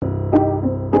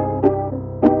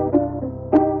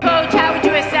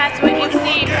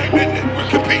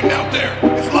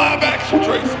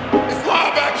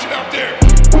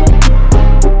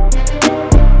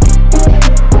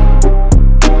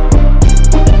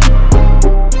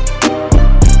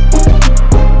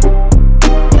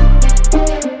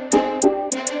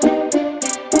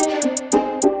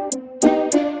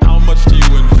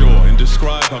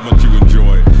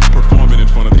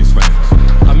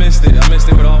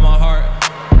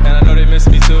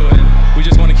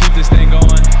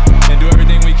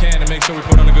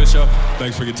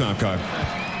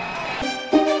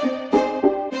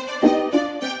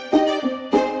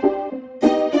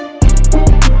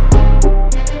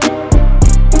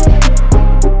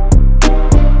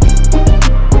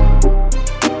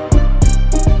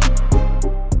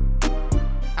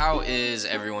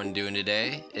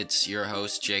everybody. It's your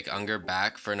host, Jake Unger,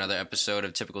 back for another episode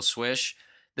of Typical Swish.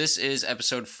 This is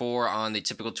episode 4 on the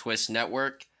Typical Twist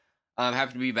Network. I'm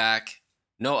happy to be back.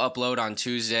 No upload on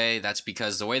Tuesday. That's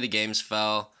because the way the games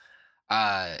fell,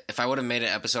 if I would have made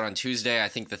an episode on Tuesday, I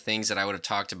think the things that I would have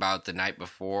talked about the night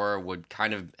before would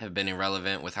kind of have been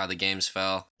irrelevant with how the games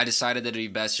fell. I decided that it'd be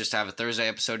best just to have a Thursday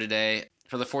episode today.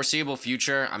 For the foreseeable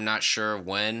future, I'm not sure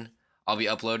when I'll be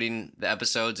uploading the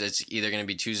episodes. It's either going to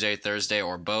be Tuesday, Thursday,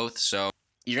 or both. So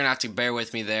you're going to have to bear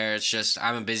with me there. It's just,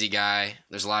 I'm a busy guy.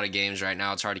 There's a lot of games right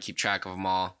now. It's hard to keep track of them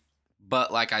all.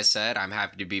 But like I said, I'm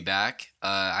happy to be back.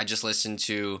 I just listened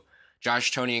to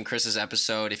Josh, Tony, and Chris's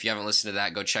episode. If you haven't listened to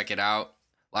that, go check it out.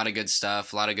 A lot of good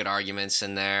stuff, a lot of good arguments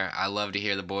in there. I love to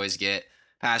hear the boys get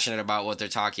passionate about what they're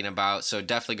talking about. So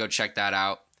definitely go check that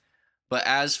out. But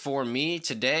as for me,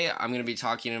 today I'm going to be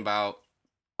talking about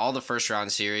all the first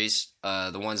round series,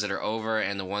 the ones that are over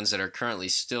and the ones that are currently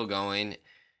still going,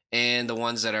 and the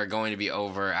ones that are going to be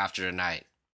over after tonight.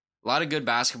 A lot of good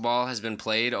basketball has been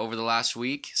played over the last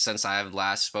week since I have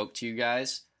last spoke to you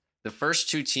guys. The first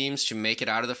two teams to make it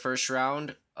out of the first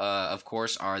round, of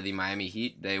course, are the Miami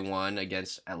Heat. They won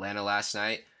against Atlanta last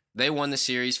night. They won the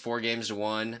series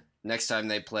 4-1. Next time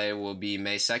they play will be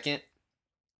May 2nd.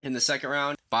 In the second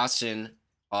round, Boston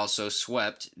also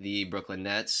swept the Brooklyn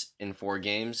Nets in 4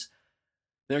 games.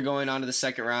 They're going on to the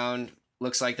second round.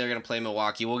 Looks like they're going to play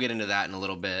Milwaukee. We'll get into that in a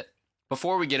little bit.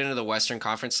 Before we get into the Western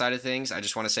Conference side of things, I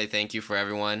just want to say thank you for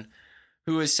everyone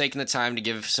who has taken the time to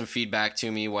give some feedback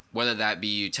to me, whether that be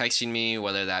you texting me,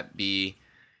 whether that be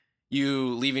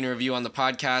you leaving a review on the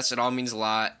podcast. It all means a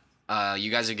lot. You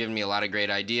guys have given me a lot of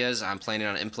great ideas. I'm planning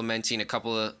on implementing a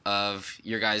couple of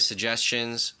your guys'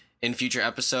 suggestions in future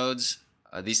episodes.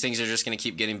 These things are just going to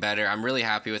keep getting better. I'm really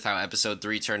happy with how episode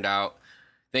 3 turned out.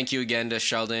 Thank you again to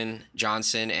Sheldon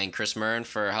Johnson and Chris Murren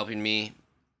for helping me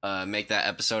make that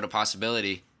episode a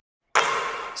possibility.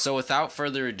 So without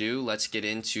further ado, let's get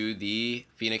into the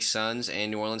Phoenix Suns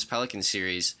and New Orleans Pelicans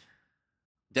series.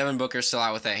 Devin Booker's still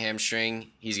out with that hamstring.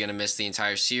 He's going to miss the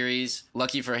entire series.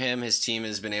 Lucky for him, his team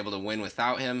has been able to win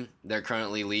without him. They're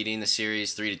currently leading the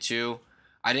series 3-2.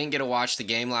 I didn't get to watch the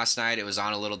game last night. It was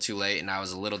on a little too late, and I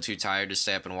was a little too tired to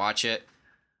stay up and watch it.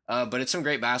 But it's some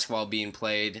great basketball being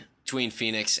played between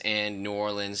Phoenix and New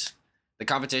Orleans. The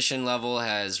competition level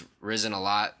has risen a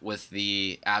lot with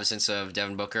the absence of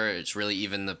Devin Booker. It's really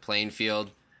even the playing field.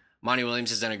 Monty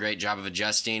Williams has done a great job of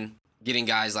adjusting, getting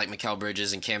guys like Mikal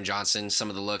Bridges and Cam Johnson some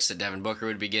of the looks that Devin Booker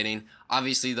would be getting.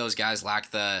 Obviously, those guys lack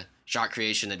the shot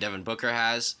creation that Devin Booker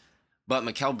has, but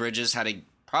Mikal Bridges had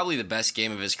probably the best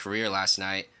game of his career last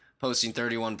night, posting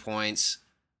 31 points,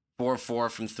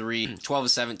 4-4 from 3,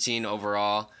 12-17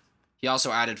 overall. He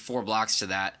also added 4 blocks to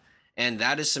that, and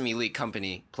that is some elite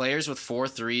company. Players with 4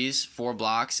 threes, 4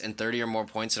 blocks, and 30 or more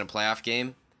points in a playoff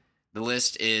game. The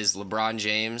list is LeBron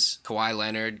James, Kawhi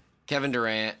Leonard, Kevin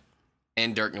Durant,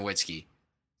 and Dirk Nowitzki.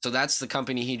 So that's the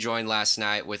company he joined last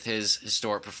night with his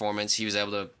historic performance. He was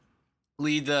able to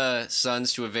lead the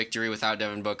Suns to a victory without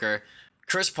Devin Booker.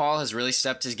 Chris Paul has really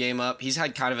stepped his game up. He's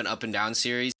had kind of an up and down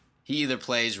series. He either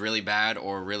plays really bad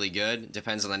or really good.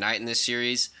 Depends on the night in this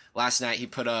series. Last night he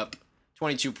put up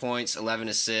 22 points, 11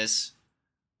 assists,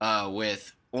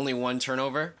 with only 1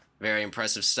 turnover. Very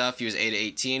impressive stuff. He was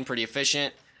 8-18, pretty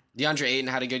efficient. DeAndre Ayton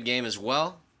had a good game as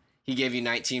well. He gave you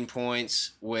 19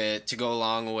 points to go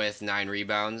along with 9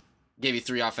 rebounds. Gave you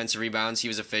 3 offensive rebounds. He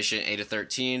was efficient,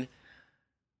 8-13.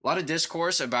 A lot of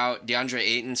discourse about DeAndre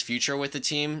Ayton's future with the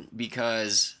team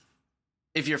because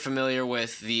if you're familiar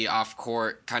with the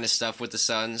off-court kind of stuff with the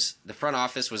Suns, the front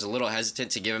office was a little hesitant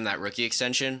to give him that rookie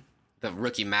extension, the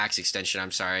rookie max extension,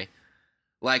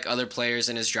 like other players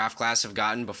in his draft class have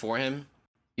gotten before him.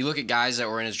 You look at guys that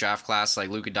were in his draft class like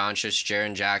Luka Doncic,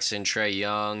 Jaren Jackson, Trae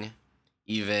Young,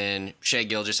 even Shai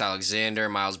Gilgeous-Alexander,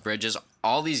 Miles Bridges.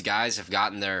 All these guys have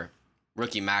gotten their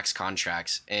rookie max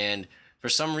contracts, and for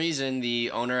some reason,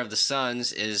 the owner of the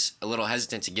Suns is a little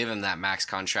hesitant to give him that max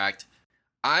contract.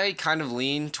 I kind of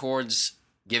lean towards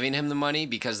giving him the money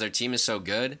because their team is so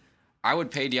good. I would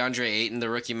pay DeAndre Ayton the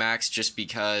rookie max just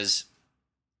because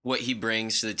what he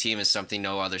brings to the team is something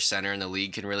no other center in the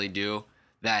league can really do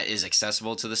that is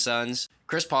accessible to the Suns.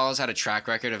 Chris Paul has had a track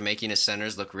record of making his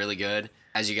centers look really good.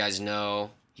 As you guys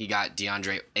know, he got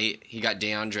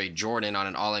DeAndre Jordan on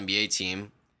an All-NBA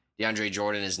team. DeAndre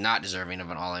Jordan is not deserving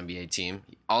of an All-NBA team.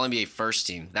 All-NBA first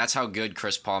team. That's how good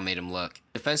Chris Paul made him look.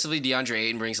 Defensively, DeAndre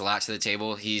Ayton brings a lot to the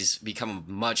table. He's become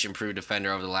a much improved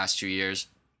defender over the last 2 years.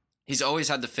 He's always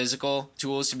had the physical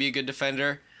tools to be a good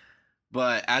defender,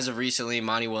 but as of recently,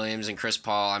 Monty Williams and Chris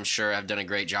Paul, I'm sure, have done a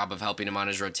great job of helping him on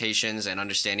his rotations and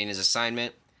understanding his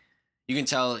assignment. You can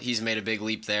tell he's made a big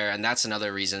leap there, and that's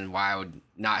another reason why I would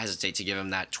not hesitate to give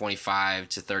him that $25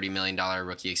 to $30 million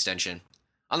rookie extension.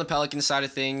 On the Pelicans side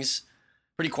of things,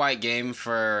 pretty quiet game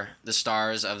for the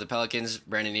stars of the Pelicans.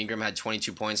 Brandon Ingram had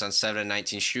 22 points on 7 and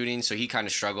 19 shooting, so he kind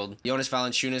of struggled. Jonas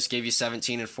Valanciunas gave you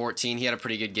 17 and 14. He had a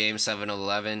pretty good game, 7 and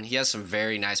 11. He has some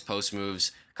very nice post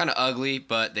moves. Kind of ugly,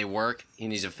 but they work,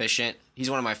 and he's efficient. He's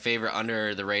one of my favorite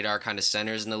under-the-radar kind of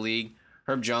centers in the league.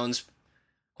 Herb Jones,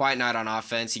 quiet night on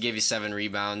offense. He gave you 7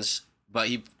 rebounds, but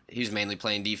he was mainly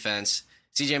playing defense.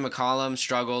 CJ McCollum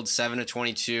struggled, 7 of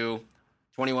 22.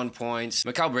 21 points.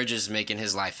 Mikal Bridges is making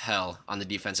his life hell on the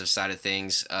defensive side of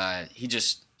things. He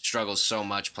just struggles so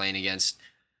much playing against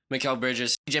Mikal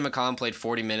Bridges. CJ McCollum played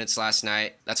 40 minutes last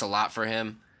night. That's a lot for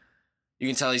him. You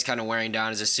can tell he's kind of wearing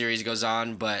down as the series goes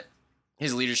on, but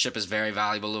his leadership is very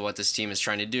valuable to what this team is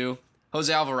trying to do.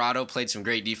 Jose Alvarado played some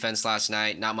great defense last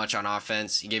night. Not much on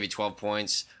offense. He gave you 12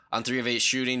 points on 3 of 8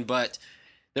 shooting, but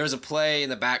there was a play in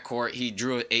the backcourt. He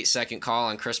drew an 8-second call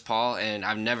on Chris Paul, and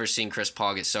I've never seen Chris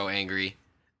Paul get so angry.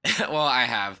 Well, I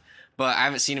have, but I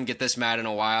haven't seen him get this mad in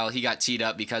a while. He got teed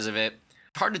up because of it.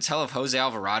 Hard to tell if Jose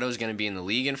Alvarado is going to be in the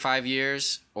league in 5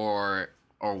 years or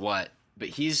what, but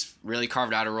he's really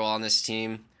carved out a role on this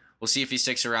team. We'll see if he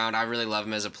sticks around. I really love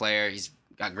him as a player. He's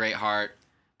got great heart,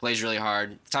 plays really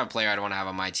hard. The type of player I'd want to have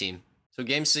on my team. So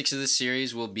game 6 of this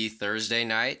series will be Thursday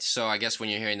night. So I guess when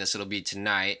you're hearing this, it'll be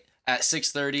tonight at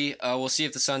 6:30. We'll see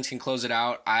if the Suns can close it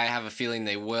out. I have a feeling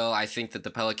they will. I think that the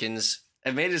Pelicans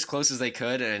have made it as close as they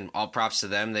could, and all props to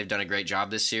them. They've done a great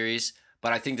job this series,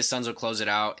 but I think the Suns will close it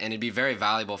out, and it'd be very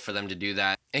valuable for them to do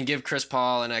that and give Chris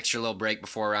Paul an extra little break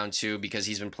before round 2 because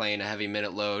he's been playing a heavy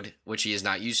minute load, which he is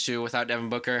not used to without Devin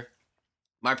Booker.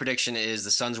 My prediction is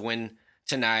the Suns win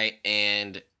tonight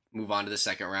and move on to the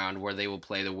second round where they will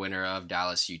play the winner of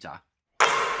Dallas-Utah.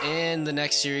 And the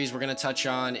next series we're going to touch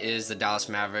on is the Dallas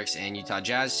Mavericks and Utah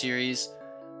Jazz series.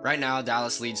 Right now,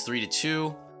 Dallas leads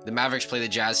 3-2. The Mavericks play the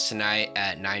Jazz tonight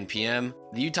at 9 p.m.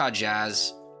 The Utah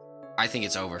Jazz, I think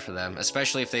it's over for them,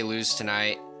 especially if they lose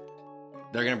tonight.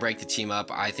 They're going to break the team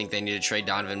up. I think they need to trade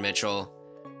Donovan Mitchell.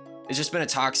 It's just been a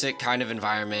toxic kind of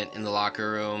environment in the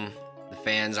locker room. The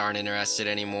fans aren't interested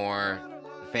anymore.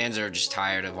 The fans are just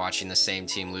tired of watching the same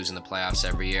team lose in the playoffs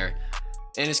every year.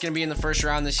 And it's going to be in the first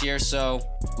round this year, so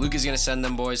Luka's going to send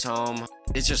them boys home.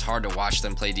 It's just hard to watch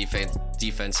them play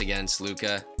defense against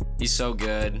Luka. He's so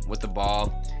good with the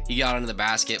ball. He got under the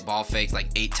basket, ball faked like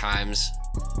 8 times.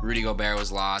 Rudy Gobert was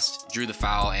lost, drew the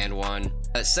foul, and won.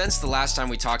 Since the last time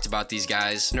we talked about these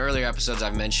guys, in earlier episodes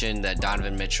I've mentioned that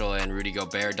Donovan Mitchell and Rudy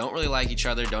Gobert don't really like each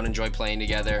other, don't enjoy playing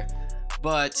together.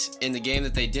 But in the game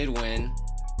that they did win,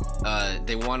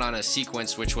 they won on a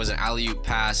sequence which was an alley-oop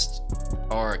pass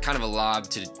or kind of a lob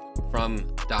from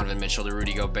Donovan Mitchell to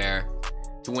Rudy Gobert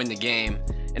to win the game.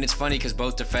 And it's funny because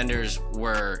both defenders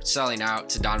were selling out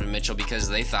to Donovan Mitchell because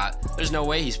they thought there's no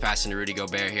way he's passing to Rudy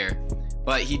Gobert here.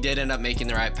 But he did end up making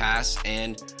the right pass,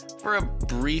 and for a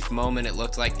brief moment it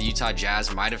looked like the Utah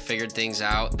Jazz might have figured things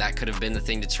out. That could have been the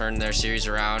thing to turn their series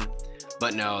around.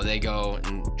 But no, they go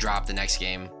and drop the next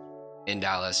game in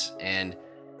Dallas, and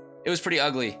it was pretty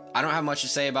ugly. I don't have much to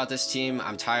say about this team.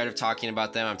 I'm tired of talking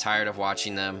about them. I'm tired of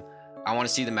watching them. I want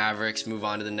to see the Mavericks move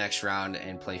on to the next round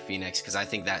and play Phoenix because I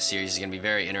think that series is going to be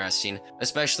very interesting,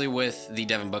 especially with the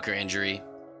Devin Booker injury.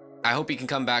 I hope he can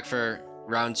come back for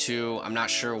round 2. I'm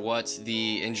not sure what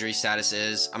the injury status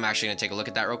is. I'm actually going to take a look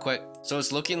at that real quick. So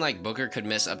it's looking like Booker could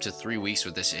miss up to 3 weeks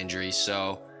with this injury.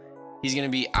 So he's going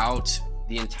to be out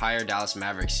the entire Dallas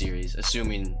Mavericks series,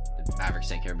 assuming the Mavericks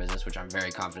take care of business, which I'm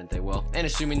very confident they will, and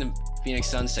assuming the Phoenix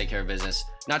Suns take care of business.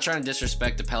 Not trying to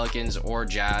disrespect the Pelicans or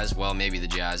Jazz. Well, maybe the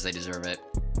Jazz, they deserve it,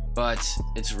 but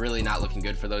it's really not looking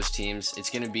good for those teams. It's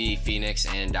going to be Phoenix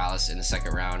and Dallas in the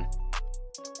second round,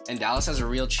 and Dallas has a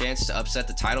real chance to upset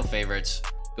the title favorites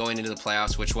going into the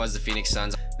playoffs, which was the Phoenix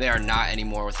Suns. They are not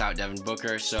anymore without Devin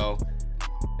Booker, so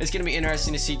it's going to be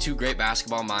interesting to see 2 great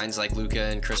basketball minds like Luka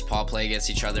and Chris Paul play against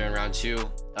each other in round 2.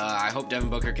 I hope Devin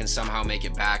Booker can somehow make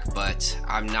it back, but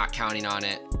I'm not counting on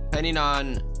it. Depending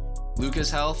on Luka's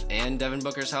health and Devin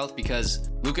Booker's health, because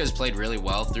Luka has played really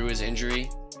well through his injury,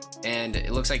 and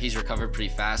it looks like he's recovered pretty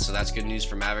fast, so that's good news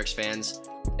for Mavericks fans.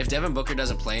 If Devin Booker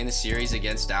doesn't play in the series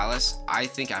against Dallas, I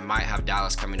think I might have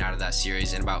Dallas coming out of that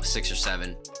series in about 6 or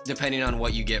 7, depending on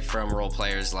what you get from role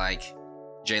players like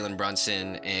Jalen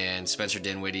Brunson and Spencer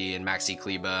Dinwiddie and Maxi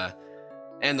Kleba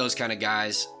and those kind of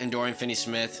guys, and Dorian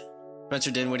Finney-Smith. Spencer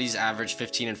Dinwiddie's averaged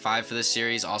 15 and 5 for this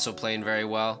series, also playing very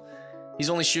well. He's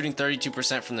only shooting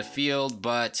 32% from the field,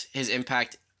 but his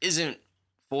impact isn't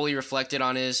fully reflected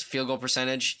on his field goal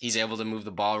percentage. He's able to move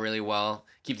the ball really well,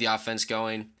 keep the offense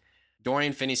going.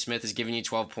 Dorian Finney-Smith is giving you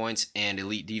 12 points and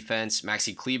elite defense.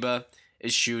 Maxi Kleba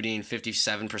is shooting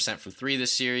 57% from three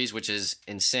this series, which is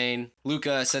insane.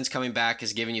 Luka, since coming back,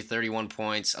 is giving you 31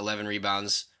 points, 11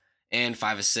 rebounds, and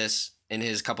 5 assists in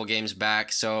his couple games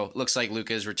back. So looks like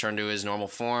Luka has returned to his normal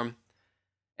form.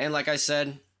 And like I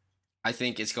said, I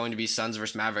think it's going to be Suns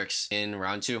versus Mavericks in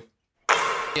round 2.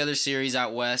 The other series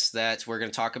out west that we're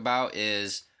going to talk about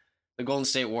is the Golden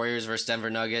State Warriors versus Denver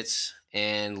Nuggets.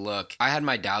 And look, I had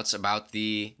my doubts about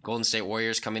the Golden State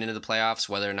Warriors coming into the playoffs,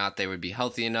 whether or not they would be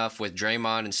healthy enough with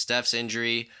Draymond and Steph's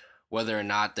injury, whether or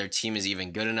not their team is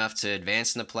even good enough to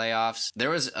advance in the playoffs. There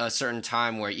was a certain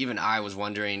time where even I was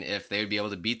wondering if they would be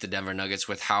able to beat the Denver Nuggets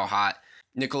with how hot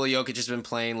Nikola Jokic has been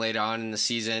playing late on in the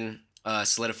season,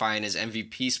 solidifying his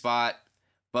MVP spot.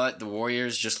 But the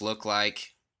Warriors just look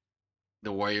like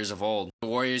the Warriors of old. The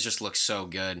Warriors just look so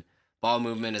good. Ball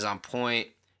movement is on point.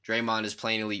 Draymond is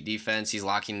playing elite defense. He's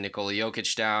locking Nikola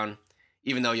Jokic down,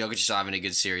 even though Jokic is still having a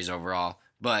good series overall.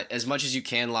 But as much as you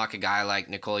can lock a guy like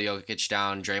Nikola Jokic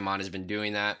down, Draymond has been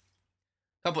doing that.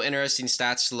 A couple interesting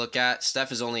stats to look at. Steph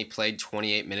has only played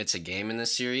 28 minutes a game in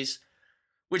this series,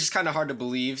 which is kind of hard to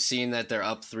believe seeing that they're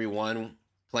up 3-1,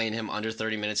 playing him under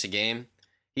 30 minutes a game.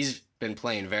 He's been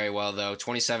playing very well, though.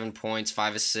 27 points,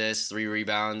 5 assists, 3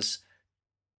 rebounds,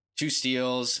 2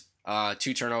 steals,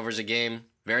 2 turnovers a game.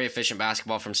 Very efficient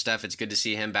basketball from Steph. It's good to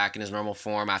see him back in his normal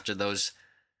form after those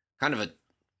kind of a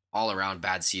all-around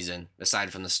bad season.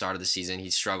 Aside from the start of the season,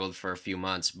 he struggled for a few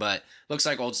months. But looks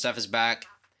like old Steph is back.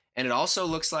 And it also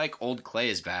looks like old Clay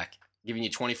is back, giving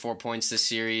you 24 points this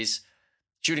series.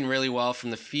 Shooting really well from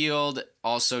the field,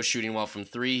 also shooting well from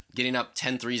 3. Getting up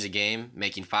 10 threes a game,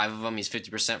 making 5 of them. He's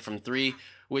 50% from 3,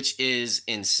 which is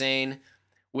insane.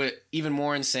 What even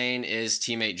more insane is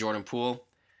teammate Jordan Poole.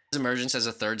 His emergence as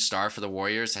a third star for the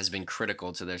Warriors has been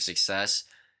critical to their success.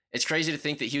 It's crazy to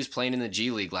think that he was playing in the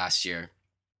G League last year.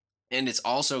 And it's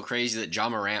also crazy that Ja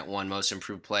Morant won Most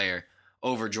Improved Player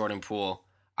over Jordan Poole.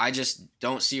 I just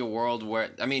don't see a world where,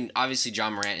 obviously Ja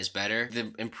Morant is better.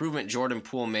 The improvement Jordan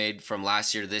Poole made from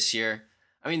last year to this year,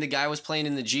 the guy was playing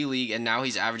in the G League and now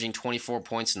he's averaging 24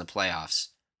 points in the playoffs.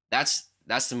 That's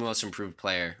the most improved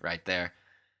player right there.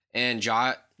 And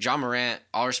Ja Morant,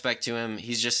 all respect to him,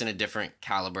 he's just in a different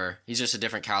caliber. He's just a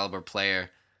different caliber player.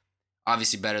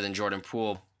 Obviously better than Jordan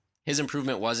Poole. His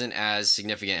improvement wasn't as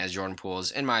significant as Jordan Poole's,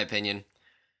 in my opinion.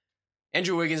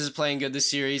 Andrew Wiggins is playing good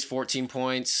this series, 14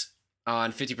 points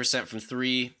on 50% from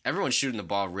 3. Everyone's shooting the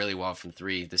ball really well from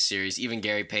 3 this series. Even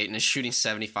Gary Payton is shooting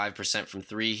 75% from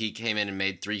 3. He came in and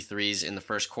made 3 threes in the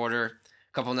first quarter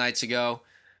a couple nights ago.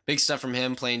 Big stuff from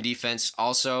him, playing defense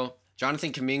also.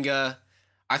 Jonathan Kuminga,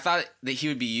 I thought that he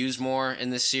would be used more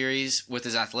in this series with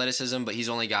his athleticism, but he's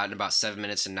only gotten about 7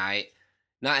 minutes a night.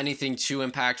 Not anything too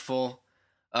impactful.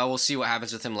 We'll see what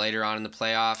happens with him later on in the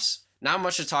playoffs. Not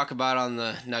much to talk about on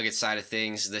the Nuggets side of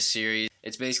things this series.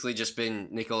 It's basically just been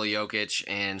Nikola Jokic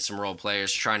and some role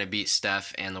players trying to beat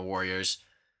Steph and the Warriors.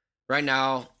 Right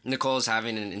now, Nikola's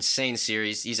having an insane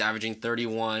series. He's averaging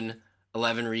 31,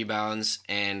 11 rebounds,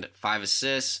 and 5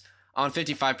 assists on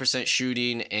 55%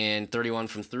 shooting and 31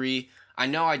 from 3. I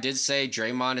know I did say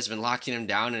Draymond has been locking him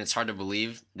down, and it's hard to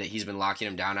believe that he's been locking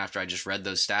him down after I just read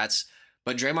those stats.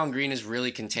 But Draymond Green has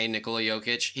really contained Nikola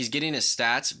Jokic. He's getting his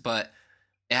stats, but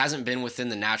it hasn't been within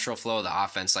the natural flow of the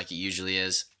offense like it usually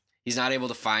is. He's not able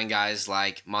to find guys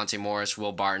like Monte Morris,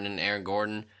 Will Barton, and Aaron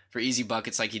Gordon for easy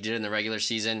buckets like he did in the regular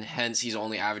season. Hence, he's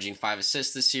only averaging 5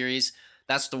 assists this series.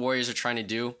 That's what the Warriors are trying to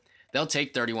do. They'll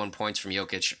take 31 points from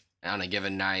Jokic on a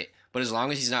given night, but as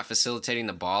long as he's not facilitating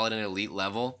the ball at an elite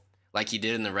level like he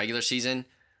did in the regular season,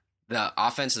 the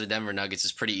offense of the Denver Nuggets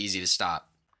is pretty easy to stop.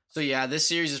 So yeah, this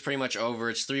series is pretty much over.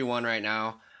 It's 3-1 right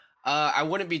now. I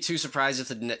wouldn't be too surprised if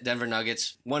the Denver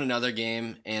Nuggets won another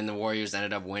game and the Warriors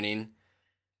ended up winning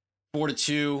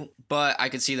 4-2, but I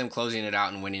could see them closing it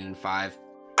out and winning in 5.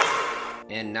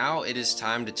 And now it is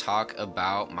time to talk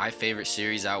about my favorite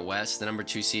series out west, the number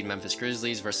 2 seed Memphis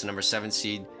Grizzlies versus the number 7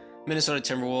 seed Minnesota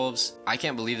Timberwolves. I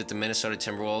can't believe that the Minnesota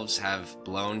Timberwolves have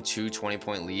blown 2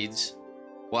 20-point leads.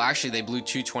 Well, actually, they blew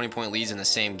 2 20-point leads in the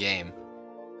same game.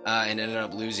 And ended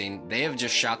up losing. They have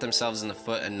just shot themselves in the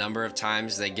foot a number of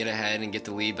times. They get ahead and get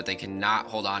the lead, but they cannot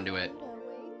hold on to it.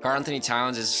 Karl-Anthony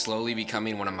Towns is slowly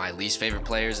becoming one of my least favorite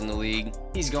players in the league.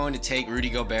 He's going to take Rudy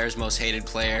Gobert's most hated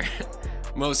player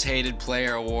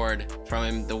award from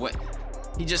him.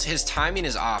 His timing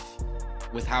is off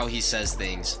with how he says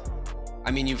things.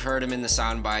 You've heard him in the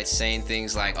sound bites saying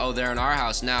things like, "Oh, they're in our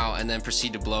house now," and then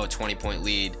proceed to blow a 20-point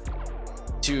lead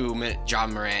to Ja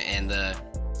Morant and the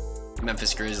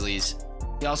Memphis Grizzlies.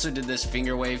 He also did this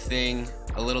finger wave thing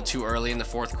a little too early in the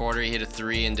fourth quarter. He hit a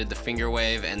three and did the finger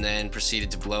wave and then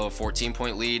proceeded to blow a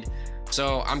 14-point lead.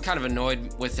 So I'm kind of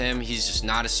annoyed with him. He's just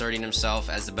not asserting himself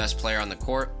as the best player on the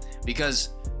court, because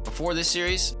before this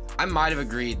series, I might have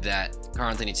agreed that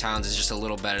Karl-Anthony Towns is just a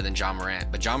little better than Ja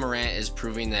Morant, but Ja Morant is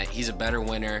proving that he's a better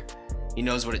winner. He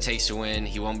knows what it takes to win.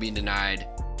 He won't be denied.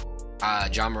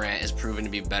 Ja Morant has proven to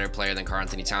be a better player than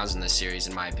Karl-Anthony Towns in this series,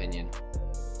 in my opinion.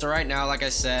 So right now, like I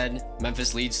said,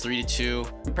 Memphis leads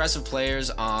 3-2. Impressive players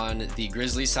on the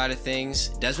Grizzlies side of things.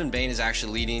 Desmond Bane is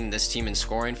actually leading this team in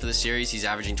scoring for the series. He's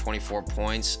averaging 24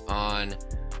 points on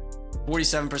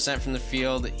 47% from the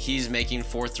field. He's making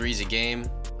 4 threes a game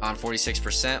on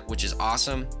 46%, which is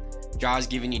awesome. Ja's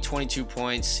giving you 22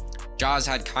 points. Ja's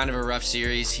had kind of a rough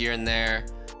series here and there.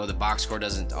 Though the box score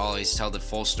doesn't always tell the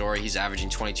full story. He's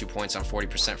averaging 22 points on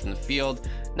 40% from the field.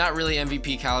 Not really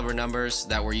MVP caliber numbers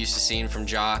that we're used to seeing from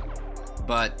Ja,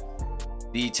 but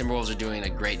the Timberwolves are doing a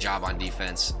great job on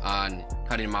defense, on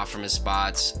cutting him off from his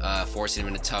spots, forcing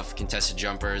him into tough contested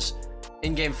jumpers.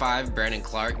 In Game 5, Brandon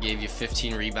Clark gave you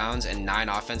 15 rebounds and 9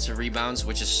 offensive rebounds,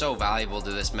 which is so valuable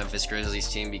to this Memphis Grizzlies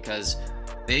team because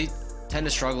they tend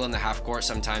to struggle in the half court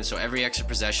sometimes, so every extra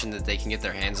possession that they can get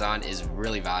their hands on is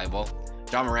really valuable.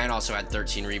 Ja Morant also had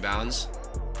 13 rebounds,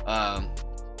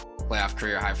 playoff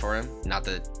career high for him. Not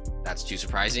that that's too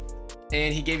surprising.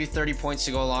 And he gave you 30 points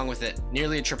to go along with it.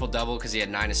 Nearly a triple-double because he had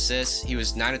 9 assists. He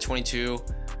was 9 of 22.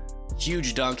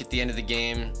 Huge dunk at the end of the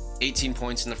game. 18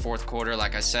 points in the fourth quarter.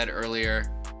 Like I said earlier,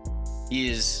 he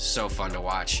is so fun to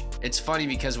watch. It's funny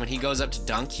because when he goes up to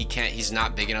dunk, he's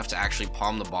not big enough to actually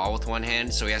palm the ball with one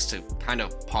hand, so he has to kind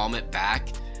of palm it back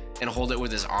and hold it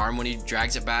with his arm when he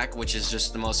drags it back, which is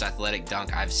just the most athletic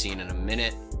dunk I've seen in a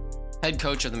minute. Head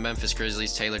coach of the Memphis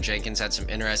Grizzlies, Taylor Jenkins, had some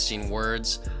interesting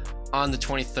words on the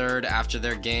 23rd after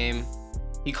their game.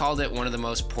 He called it one of the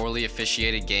most poorly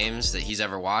officiated games that he's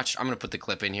ever watched. I'm going to put the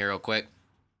clip in here real quick.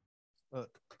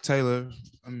 Taylor,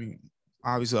 I mean,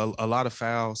 obviously a lot of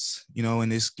fouls, in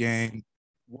this game.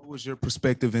 What was your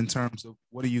perspective in terms of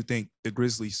what do you think the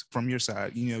Grizzlies, from your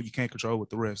side, you can't control with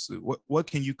the refs. What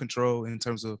can you control in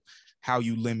terms of how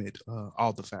you limit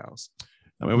all the fouls?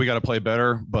 I mean, we got to play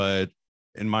better, but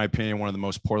in my opinion, one of the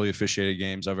most poorly officiated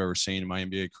games I've ever seen in my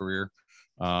NBA career.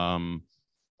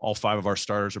 All 5 of our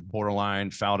starters are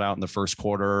borderline fouled out in the first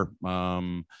quarter.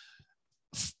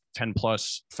 10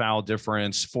 plus foul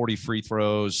difference, 40 free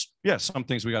throws. Yeah, some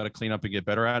things we got to clean up and get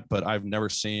better at, but I've never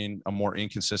seen a more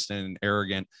inconsistent and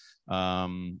arrogant,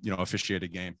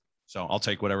 officiated game. So I'll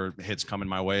take whatever hits coming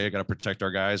my way. I got to protect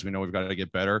our guys. We know we've got to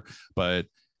get better, but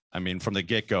I mean, from the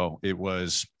get-go, it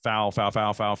was foul,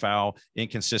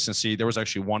 inconsistency. There was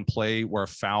actually one play where a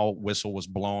foul whistle was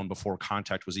blown before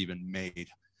contact was even made.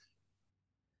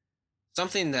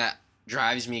 Something that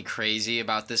drives me crazy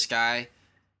about this guy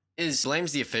is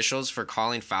blames the officials for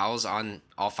calling fouls on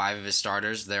all 5 of his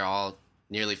starters. They're all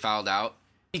nearly fouled out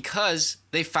because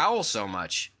they foul so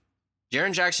much.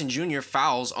 Jaren Jackson Jr.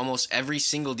 fouls almost every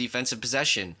single defensive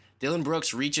possession. Dillon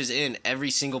Brooks reaches in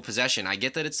every single possession. I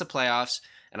get that it's the playoffs,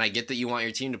 and I get that you want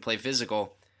your team to play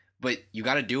physical, but you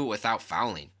got to do it without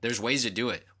fouling. There's ways to do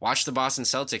it. Watch the Boston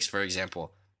Celtics, for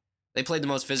example. They played the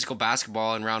most physical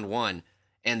basketball in round 1,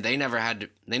 and they never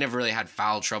really had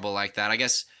foul trouble like that.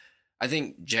 I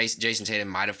think Jason Tatum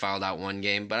might have fouled out one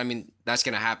game, but I mean, that's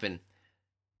going to happen.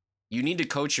 You need to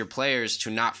coach your players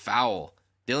to not foul.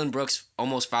 Dillon Brooks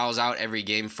almost fouls out every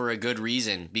game for a good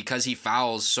reason, because he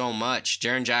fouls so much.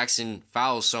 Jaren Jackson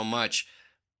fouls so much.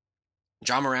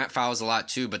 Ja Morant fouls a lot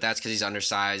too, but that's because he's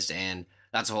undersized, and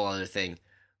that's a whole other thing.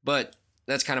 But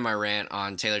that's kind of my rant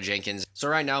on Taylor Jenkins. So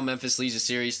right now, Memphis leads the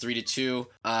series 3-2.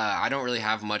 I don't really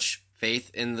have much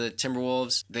faith in the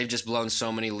Timberwolves. They've just blown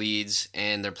so many leads,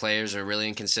 and their players are really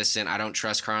inconsistent. I don't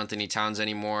trust Karl-Anthony Towns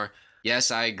anymore. Yes,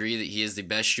 I agree that he is the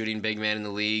best shooting big man in the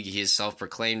league. He has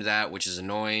self-proclaimed that, which is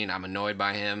annoying. I'm annoyed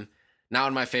by him. Not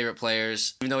one of my favorite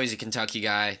players. Even though he's a Kentucky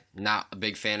guy, not a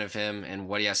big fan of him and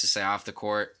what he has to say off the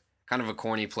court. Kind of a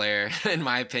corny player, in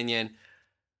my opinion.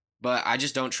 But I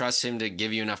just don't trust him to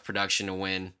give you enough production to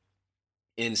win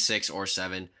in 6 or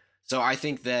 7. So I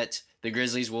think that the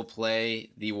Grizzlies will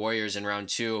play the Warriors in round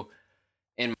 2.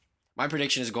 And my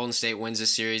prediction is Golden State wins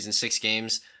this series in 6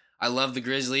 games. I love the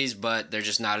Grizzlies, but they're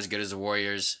just not as good as the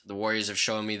Warriors. The Warriors have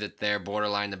shown me that they're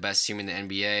borderline the best team in the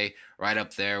NBA, right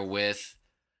up there with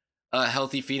a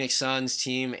healthy Phoenix Suns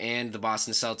team and the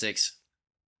Boston Celtics.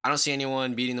 I don't see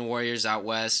anyone beating the Warriors out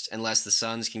west unless the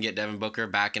Suns can get Devin Booker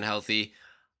back and healthy.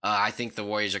 I think the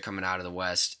Warriors are coming out of the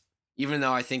West. Even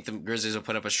though I think the Grizzlies will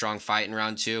put up a strong fight in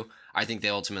round 2, I think they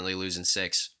ultimately lose in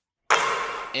 6.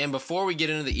 And before we get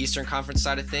into the Eastern Conference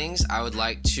side of things, I would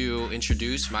like to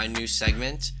introduce my new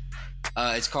segment.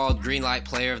 It's called Green Light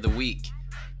Player of the Week.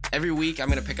 Every week, I'm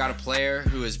going to pick out a player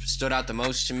who has stood out the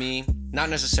most to me. Not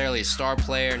necessarily a star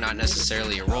player, not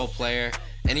necessarily a role player,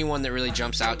 anyone that really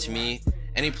jumps out to me.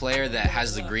 Any player that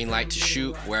has the green light to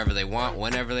shoot wherever they want,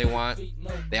 whenever they want.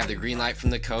 They have the green light from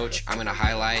the coach. I'm going to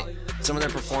highlight some of their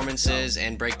performances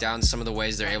and break down some of the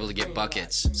ways they're able to get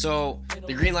buckets. So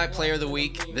the green light player of the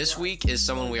week this week is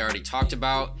someone we already talked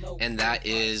about, and that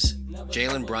is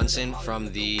Jalen Brunson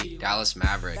from the Dallas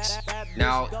Mavericks.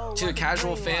 Now, to a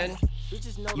casual fan,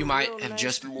 you might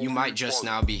just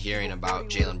now be hearing about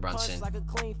Jalen Brunson,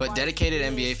 but dedicated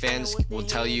NBA fans will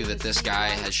tell you that this guy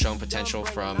has shown potential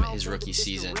from his rookie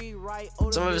season.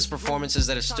 Some of his performances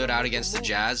that have stood out against the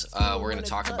Jazz, we're going to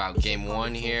talk about Game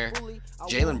 1 here.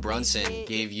 Jalen Brunson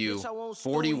gave you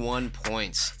 41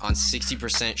 points on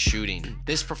 60% shooting.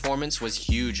 This performance was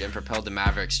huge and propelled the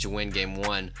Mavericks to win Game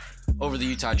 1 over the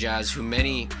Utah Jazz, who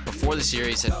many before the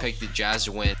series had picked the Jazz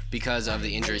to win because of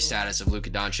the injury status of Luka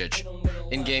Doncic.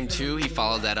 In Game 2, he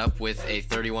followed that up with a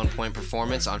 31-point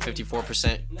performance on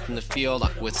 54% from the field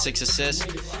with 6 assists.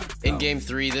 In Game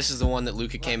 3, this is the one that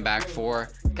Luka came back for.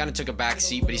 Kind of took a back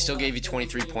seat, but he still gave you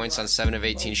 23 points on 7 of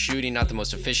 18 shooting. Not the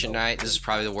most efficient night. This is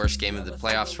probably the worst game of the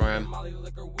playoffs for him.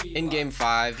 In Game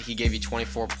 5, he gave you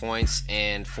 24 points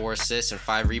and 4 assists and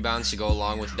 5 rebounds to go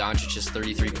along with Doncic's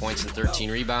 33 points and 13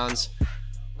 rebounds.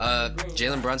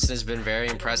 Jalen Brunson has been very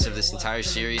impressive this entire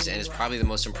series and is probably the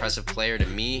most impressive player to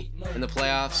me in the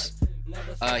playoffs.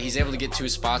 He's able to get to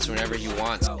his spots whenever he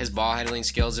wants. His ball handling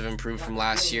skills have improved from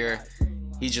last year.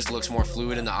 He just looks more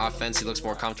fluid in the offense. He looks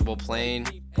more comfortable playing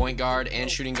point guard and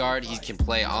shooting guard. He can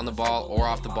play on the ball or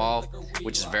off the ball,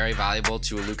 which is very valuable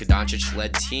to a Luka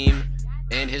Doncic-led team.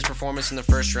 And his performance in the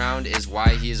first round is why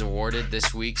he is awarded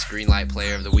this week's Green Light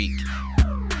Player of the Week.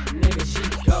 Nigga,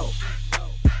 she go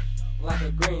like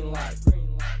a green light.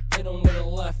 Hit him with a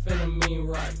left and a mean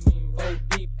right. 4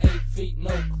 deep, 8 feet,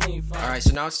 no clean fight. All right,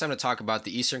 so now it's time to talk about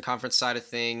the Eastern Conference side of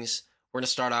things. We're going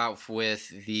to start off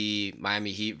with the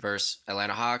Miami Heat versus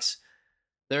Atlanta Hawks.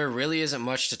 There really isn't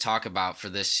much to talk about for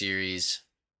this series.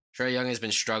 Trae Young has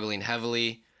been struggling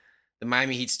heavily. The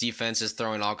Miami Heat's defense is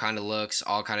throwing all kind of looks,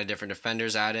 all kind of different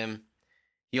defenders at him.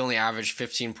 He only averaged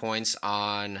 15 points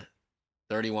on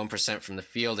 31% from the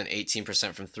field and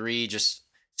 18% from 3. Just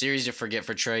series to forget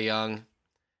for Trae Young.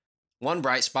 One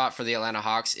bright spot for the Atlanta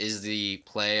Hawks is the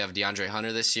play of DeAndre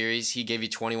Hunter this series. He gave you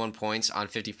 21 points on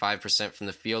 55% from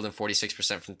the field and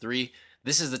 46% from 3.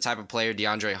 This is the type of player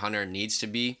DeAndre Hunter needs to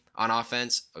be on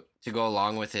offense to go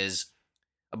along with his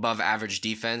above average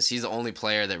defense. He's the only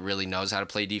player that really knows how to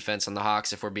play defense on the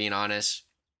Hawks, if we're being honest.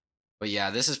 But yeah,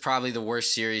 this is probably the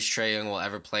worst series Trae Young will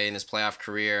ever play in his playoff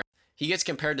career. He gets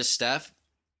compared to Steph,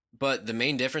 but the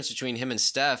main difference between him and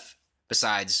Steph,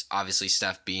 besides obviously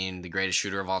Steph being the greatest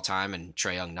shooter of all time and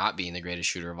Trae Young not being the greatest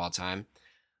shooter of all time,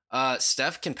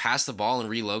 Steph can pass the ball and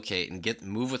relocate and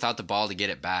move without the ball to get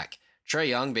it back. Trae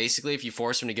Young, basically, if you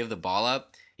force him to give the ball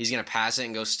up, he's going to pass it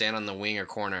and go stand on the wing or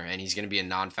corner, and he's going to be a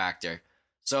non-factor.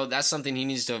 So that's something he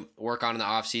needs to work on in the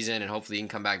offseason, and hopefully he can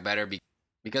come back better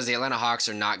because the Atlanta Hawks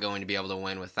are not going to be able to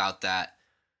win without that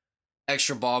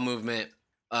extra ball movement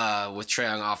with Trae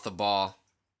Young off the ball.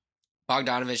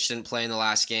 Bogdanovich didn't play in the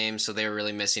last game, so they were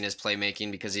really missing his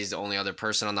playmaking because he's the only other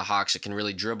person on the Hawks that can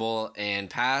really dribble and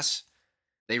pass.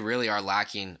 They really are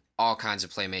lacking all kinds of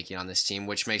playmaking on this team,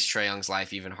 which makes Trae Young's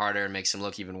life even harder and makes him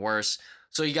look even worse.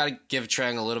 So you got to give Trae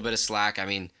Young a little bit of slack. I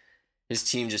mean, his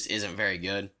team just isn't very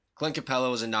good. Clint Capella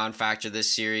was a non-factor this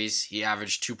series. He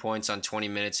averaged 2 points on 20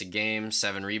 minutes a game,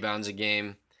 7 rebounds a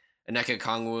game. Onyeka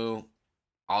Okongwu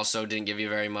also didn't give you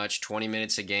very much, 20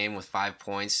 minutes a game with 5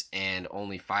 points and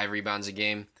only 5 rebounds a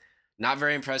game. Not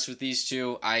very impressed with these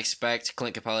two. I expect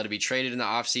Clint Capella to be traded in the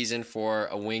offseason for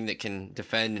a wing that can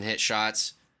defend and hit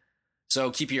shots. So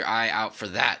keep your eye out for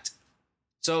that.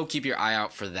 So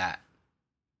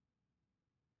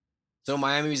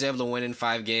Miami was able to win in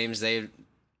 5 games. They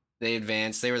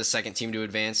advanced. They were the second team to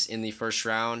advance in the first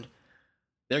round.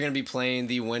 They're going to be playing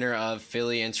the winner of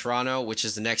Philly and Toronto, which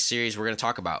is the next series we're going to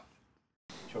talk about.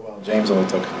 James only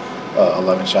took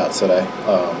 11 shots today.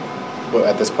 But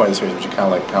at this point in the series, would you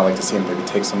kind of like to see him maybe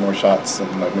take some more shots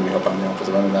and maybe help out in the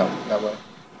offensive end in that way?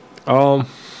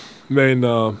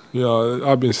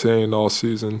 I've been saying all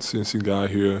season since he got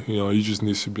here, he just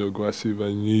needs to be aggressive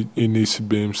and he needs to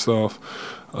be himself.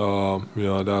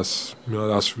 That's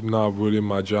not really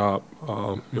my job.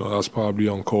 That's probably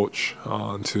on coach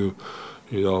to,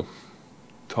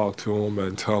 talk to him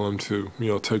and tell him to,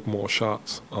 take more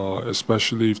shots,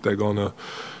 especially if they're gonna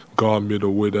guard me the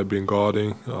way they've been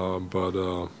guarding.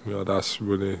 But that's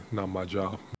really not my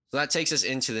job. So that takes us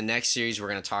into the next series we're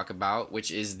going to talk about,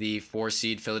 which is the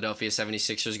 4-seed Philadelphia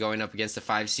 76ers going up against the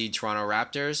 5-seed Toronto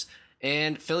Raptors.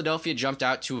 And Philadelphia jumped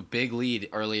out to a big lead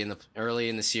early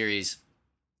in the series.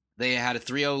 They had a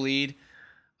 3-0 lead.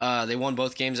 They won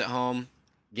both games at home.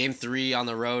 Game 3 on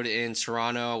the road in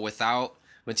Toronto without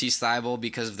Matisse Thybulle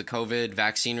because of the COVID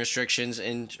vaccine restrictions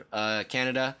in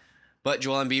Canada. But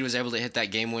Joel Embiid was able to hit that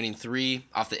game-winning 3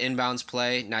 off the inbounds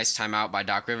play. Nice timeout by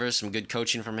Doc Rivers. Some good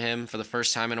coaching from him for the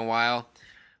first time in a while.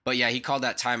 But yeah, he called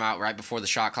that timeout right before the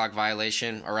shot clock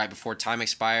violation, or right before time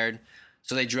expired.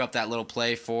 So they drew up that little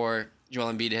play for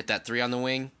Joel Embiid to hit that 3 on the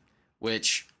wing,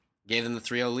 which gave them the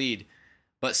 3-0 lead.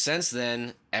 But since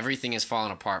then, everything has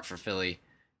fallen apart for Philly.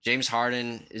 James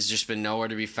Harden has just been nowhere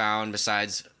to be found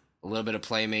besides a little bit of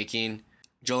playmaking.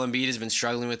 Joel Embiid has been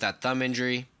struggling with that thumb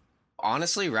injury.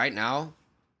 Honestly, right now,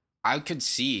 I could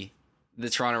see the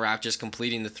Toronto Raptors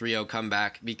completing the 3-0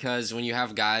 comeback, because when you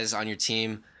have guys on your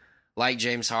team like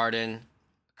James Harden,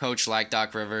 coach like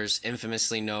Doc Rivers,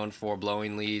 infamously known for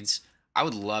blowing leads, I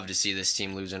would love to see this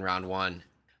team lose in round 1.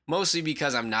 Mostly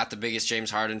because I'm not the biggest James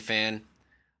Harden fan.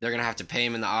 They're going to have to pay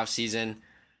him in the offseason.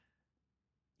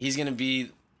 He's going to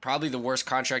be probably the worst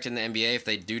contract in the NBA if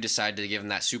they do decide to give him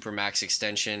that Supermax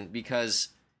extension, because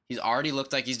he's already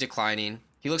looked like he's declining.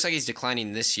 He looks like he's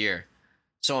declining this year.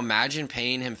 So imagine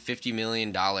paying him $50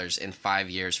 million in 5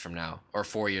 years from now, or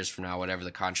 4 years from now, whatever the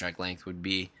contract length would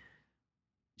be.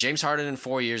 James Harden in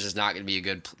 4 years is not going to be a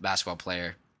good basketball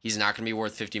player. He's not going to be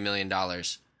worth $50 million.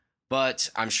 But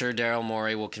I'm sure Daryl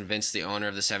Morey will convince the owner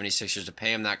of the 76ers to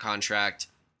pay him that contract.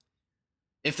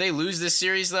 If they lose this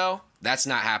series, though, that's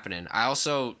not happening. I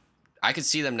could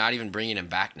see them not even bringing him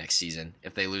back next season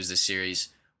if they lose this series,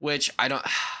 which I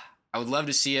would love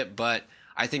to see it, but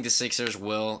I think the Sixers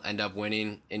will end up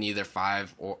winning in either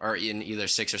 5 or in either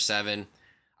 6 or 7.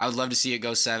 I would love to see it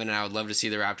go 7, and I would love to see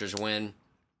the Raptors win.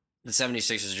 The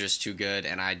 76ers are just too good,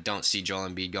 and I don't see Joel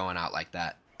Embiid going out like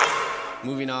that.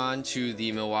 Moving on to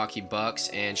the Milwaukee Bucks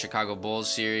and Chicago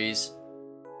Bulls series.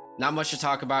 Not much to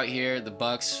talk about here. The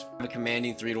Bucks have a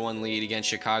commanding 3-1 lead against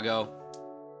Chicago.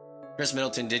 Chris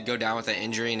Middleton did go down with an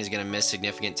injury and is going to miss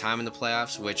significant time in the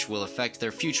playoffs, which will affect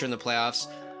their future in the playoffs.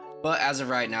 But as of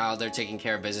right now, they're taking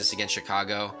care of business against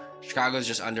Chicago. Chicago's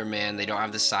just undermanned. They don't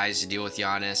have the size to deal with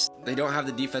Giannis. They don't have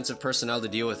the defensive personnel to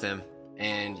deal with him.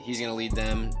 And he's going to lead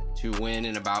them to win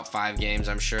in about 5 games.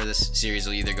 I'm sure this series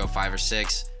will either go 5 or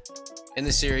 6. In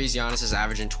the series, Giannis is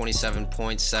averaging 27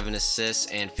 points, 7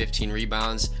 assists, and 15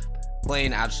 rebounds.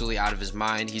 Playing absolutely out of his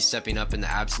mind. He's stepping up in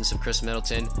the absence of Chris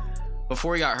Middleton.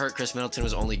 Before he got hurt, Chris Middleton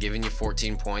was only giving you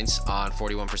 14 points on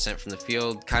 41% from the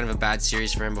field. Kind of a bad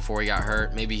series for him before he got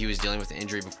hurt. Maybe he was dealing with an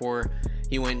injury before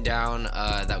he went down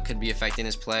that could be affecting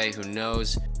his play. Who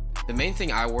knows? The main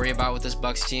thing I worry about with this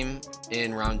Bucks team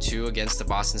in round 2 against the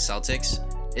Boston Celtics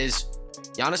is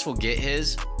Giannis will get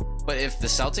his, but if the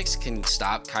Celtics can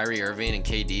stop Kyrie Irving and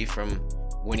KD from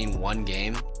winning 1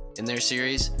 game in their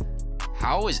series,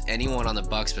 how is anyone on the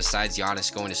Bucks besides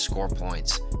Giannis going to score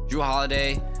points? Jrue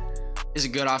Holiday is a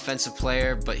good offensive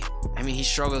player, but I mean, he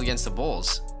struggled against the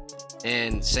Bulls.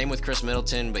 And same with Chris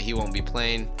Middleton, but he won't be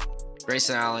playing.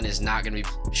 Grayson Allen is not going to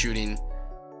be shooting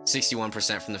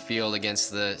 61% from the field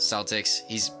against the Celtics.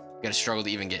 He's going to struggle to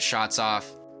even get shots off,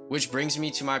 which brings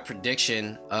me to my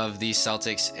prediction of the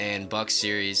Celtics and Bucks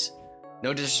series.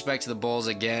 No disrespect to the Bulls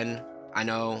again. I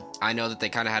know that they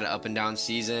kind of had an up and down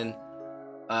season.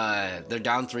 They're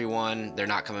down 3-1. They're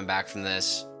not coming back from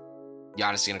this.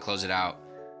 Giannis is going to close it out.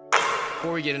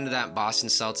 Before we get into that Boston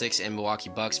Celtics and Milwaukee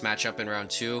Bucks matchup in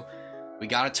round 2, we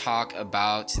got to talk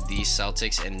about the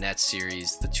Celtics and Nets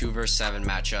series, the 2-7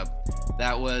 matchup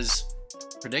that was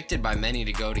predicted by many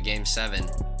to go to Game 7.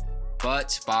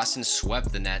 But Boston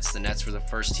swept the Nets. The Nets were the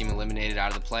first team eliminated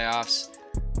out of the playoffs.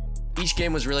 Each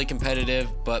game was really competitive,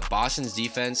 but Boston's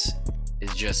defense is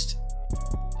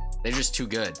they're just too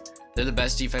good. They're the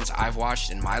best defense I've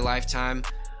watched in my lifetime.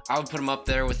 I would put them up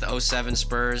there with the 07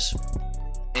 Spurs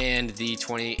and the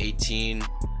 2018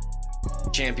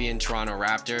 champion Toronto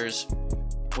Raptors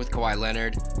with Kawhi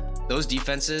Leonard. Those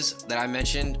defenses that I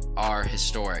mentioned are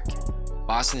historic.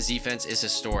 Boston's defense is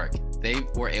historic. They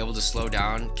were able to slow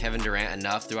down Kevin Durant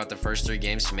enough throughout the first 3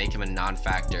 games to make him a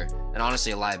non-factor, and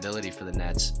honestly a liability for the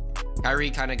Nets.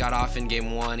 Kyrie kind of got off in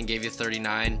game 1 and gave you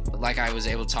 39, like I was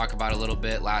able to talk about a little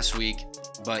bit last week,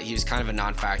 but he was kind of a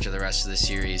non-factor the rest of the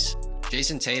series.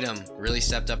 Jason Tatum really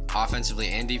stepped up offensively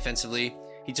and defensively.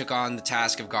 He took on the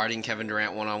task of guarding Kevin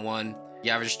Durant one-on-one. He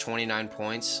averaged 29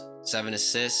 points, 7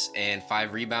 assists, and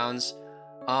 5 rebounds.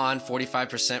 on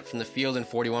 45% from the field and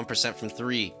 41% from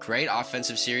three. Great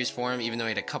offensive series for him, even though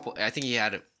he had a couple. I think he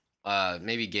had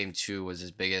maybe game 2 was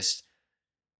his biggest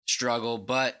struggle.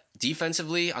 But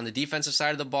defensively, on the defensive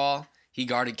side of the ball, he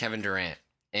guarded Kevin Durant.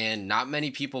 And not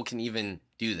many people can even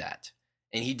do that.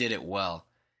 And he did it well.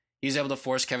 He was able to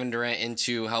force Kevin Durant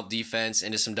into help defense,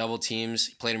 into some double teams.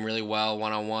 He played him really well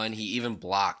one-on-one. He even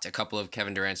blocked a couple of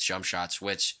Kevin Durant's jump shots,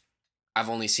 which I've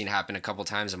only seen happen a couple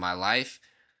times in my life.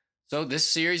 So this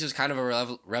series was kind of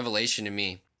a revelation to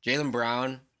me. Jaylen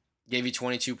Brown gave you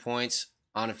 22 points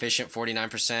on an efficient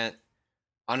 49%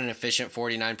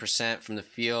 from the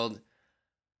field.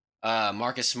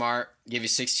 Marcus Smart gave you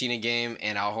 16 a game,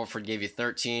 and Al Horford gave you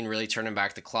 13, really turning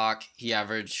back the clock. He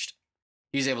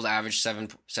was able to average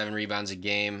seven rebounds a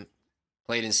game,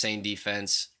 played insane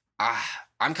defense.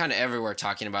 I'm kind of everywhere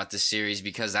talking about this series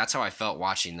because that's how I felt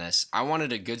watching this. I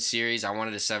wanted a good series. I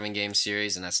wanted a 7-game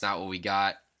series, and that's not what we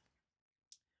got.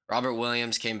 Robert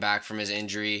Williams came back from his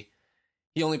injury.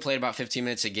 He only played about 15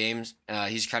 minutes a game.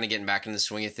 He's kind of getting back in the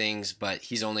swing of things, but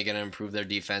he's only going to improve their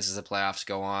defense as the playoffs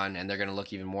go on, and they're going to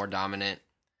look even more dominant.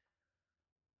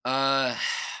 Not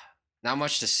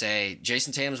much to say.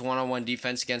 Jason Tatum's one-on-one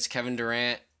defense against Kevin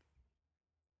Durant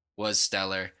was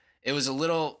stellar. It was a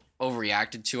little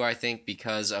overreacted to, I think,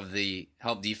 because of the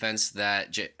help defense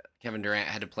that Kevin Durant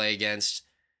had to play against.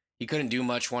 He couldn't do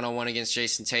much one-on-one against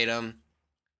Jason Tatum,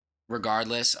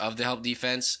 regardless of the help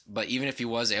defense. But even if he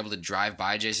was able to drive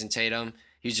by Jason Tatum,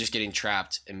 he was just getting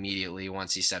trapped immediately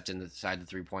once he stepped inside the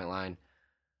three-point line.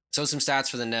 So some stats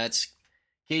for the Nets.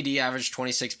 KD averaged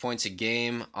 26 points a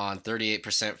game on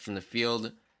 38% from the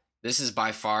field. This is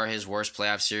by far his worst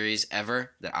playoff series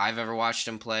ever that I've ever watched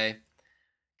him play.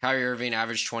 Kyrie Irving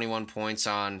averaged 21 points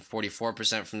on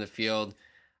 44% from the field.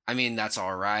 I mean, that's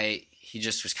all right. He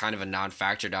just was kind of a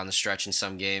non-factor down the stretch in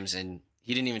some games, and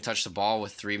he didn't even touch the ball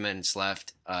with 3 minutes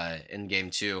left in game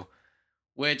 2,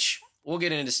 which we'll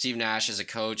get into Steve Nash as a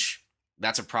coach.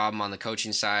 That's a problem on the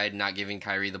coaching side, not giving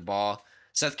Kyrie the ball.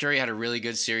 Seth Curry had a really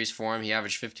good series for him. He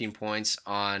averaged 15 points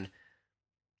on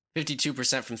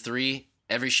 52% from 3.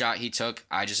 Every shot he took,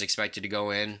 I just expected to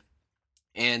go in.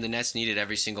 And the Nets needed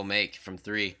every single make from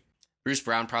 3. Bruce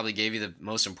Brown probably gave you the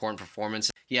most important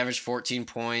performance. He averaged 14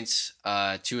 points,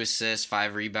 2 assists,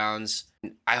 5 rebounds.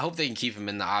 I hope they can keep him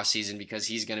in the offseason because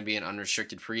he's going to be an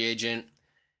unrestricted free agent.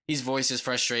 He's voiced his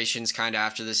frustrations kind of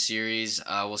after this series.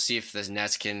 We'll see if the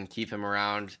Nets can keep him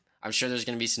around. I'm sure there's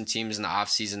going to be some teams in the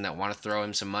offseason that want to throw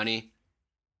him some money.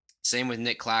 Same with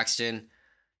Nick Claxton.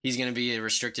 He's going to be a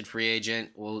restricted free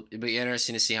agent. Well, it'll be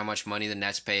interesting to see how much money the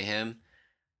Nets pay him.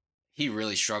 He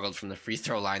really struggled from the free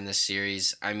throw line this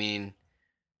series. I mean,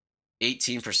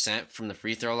 18% from the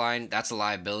free throw line, that's a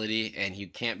liability, and you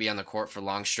can't be on the court for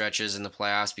long stretches in the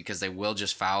playoffs because they will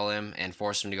just foul him and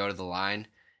force him to go to the line.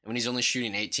 And when he's only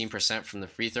shooting 18% from the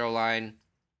free throw line,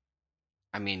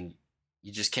 I mean,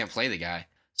 you just can't play the guy.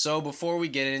 So before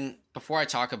I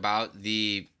talk about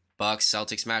the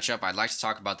Bucks-Celtics matchup, I'd like to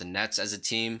talk about the Nets as a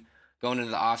team going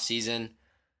into the offseason.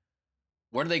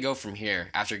 Where do they go from here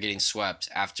after getting swept,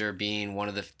 after being one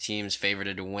of the teams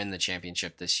favored to win the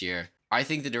championship this year? I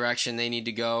think the direction they need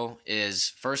to go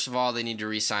is, first of all, they need to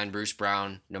re-sign Bruce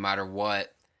Brown no matter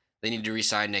what. They need to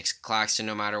re-sign Nick Claxton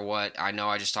no matter what. I know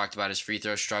I just talked about his free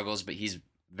throw struggles, but he's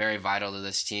very vital to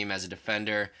this team as a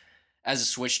defender, as a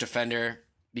switch defender,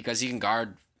 because he can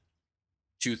guard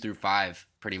 2 through 5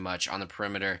 pretty much on the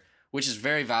perimeter, which is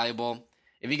very valuable.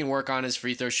 If he can work on his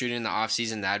free throw shooting in the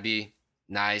offseason, that'd be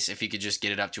nice. If he could just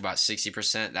get it up to about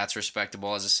 60%, that's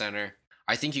respectable as a center.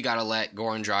 I think you got to let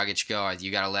Goran Dragic go.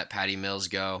 You got to let Patty Mills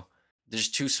go. They're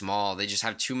just too small. They just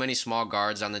have too many small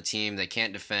guards on the team. They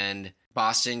can't defend.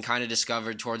 Boston kind of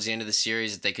discovered towards the end of the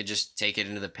series that they could just take it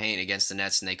into the paint against the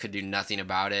Nets, and they could do nothing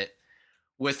about it.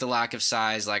 With the lack of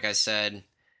size, like I said,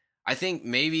 I think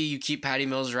maybe you keep Patty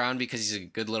Mills around because he's a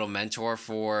good little mentor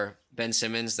for Ben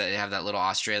Simmons, that they have that little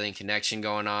Australian connection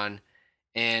going on.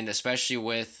 And especially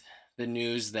with the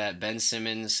news that Ben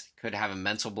Simmons could have a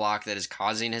mental block that is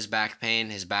causing his back pain,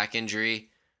 his back injury.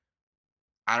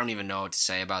 I don't even know what to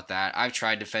say about that. I've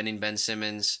tried defending Ben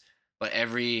Simmons, but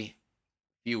every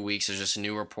few weeks there's just a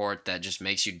new report that just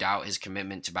makes you doubt his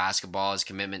commitment to basketball, his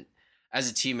commitment as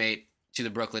a teammate to the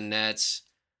Brooklyn Nets.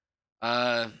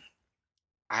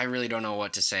 I really don't know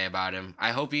what to say about him.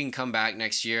 I hope he can come back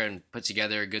next year and put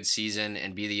together a good season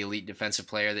and be the elite defensive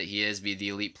player that he is, be the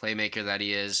elite playmaker that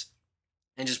he is,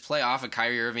 and just play off of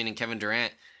Kyrie Irving and Kevin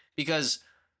Durant, because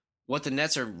what the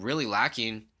Nets are really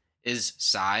lacking is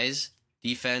size,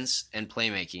 defense, and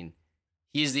playmaking.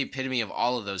 He is the epitome of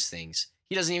all of those things.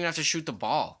 He doesn't even have to shoot the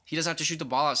ball. He doesn't have to shoot the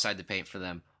ball outside the paint for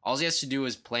them. All he has to do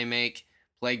is play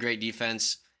great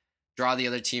defense, draw the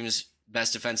other team's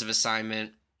best defensive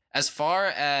assignment. As far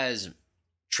as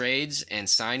trades and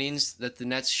signings that the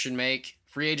Nets should make,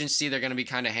 free agency, they're going to be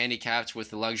kind of handicapped with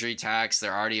the luxury tax.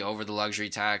 They're already over the luxury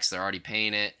tax. They're already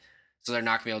paying it. So they're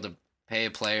not going to be able to pay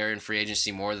a player in free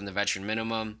agency more than the veteran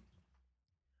minimum.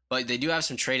 But they do have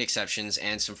some trade exceptions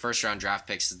and some first-round draft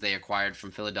picks that they acquired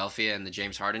from Philadelphia in the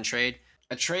James Harden trade.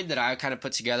 A trade that I kind of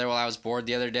put together while I was bored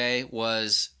the other day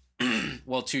was,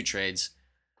 well, two trades.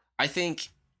 I think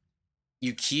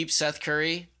you keep Seth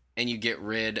Curry and you get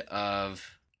rid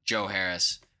of Joe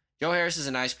Harris. Joe Harris is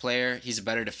a nice player. He's a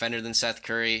better defender than Seth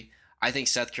Curry. I think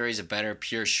Seth Curry is a better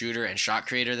pure shooter and shot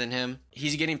creator than him.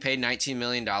 He's getting paid $19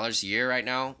 million a year right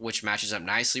now, which matches up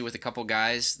nicely with a couple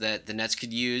guys that the Nets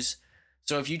could use.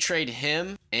 So if you trade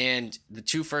him and the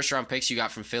 2 first-round picks you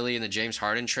got from Philly in the James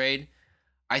Harden trade,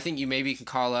 I think you maybe can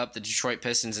call up the Detroit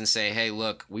Pistons and say, hey,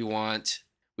 look, we want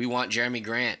Jeremy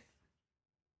Grant.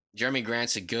 Jeremy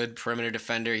Grant's a good perimeter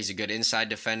defender. He's a good inside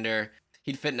defender.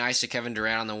 He'd fit nice to Kevin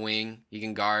Durant on the wing. He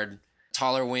can guard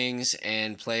taller wings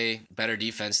and play better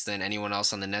defense than anyone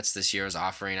else on the Nets this year is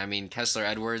offering. I mean, Kessler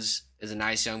Edwards is a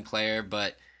nice young player,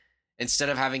 but instead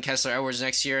of having Kessler Edwards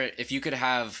next year, if you could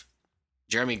have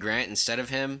Jeremy Grant instead of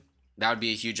him, that would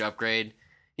be a huge upgrade.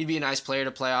 He'd be a nice player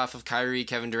to play off of Kyrie,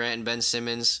 Kevin Durant, and Ben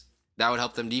Simmons. That would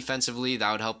help them defensively.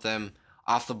 That would help them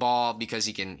off the ball because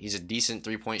he's a decent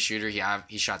three-point shooter.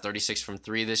 He shot 36 from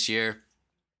 3 this year.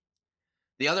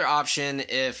 The other option,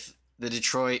 if the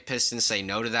Detroit Pistons say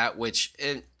no to that, which,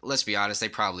 let's be honest, they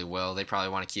probably will. They probably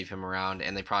want to keep him around,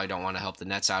 and they probably don't want to help the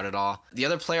Nets out at all. The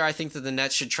other player I think that the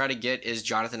Nets should try to get is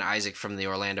Jonathan Isaac from the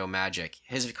Orlando Magic.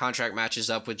 His contract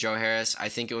matches up with Joe Harris. I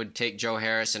think it would take Joe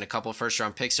Harris and a couple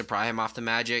first-round picks to pry him off the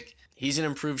Magic. He's an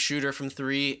improved shooter from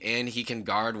 3, and he can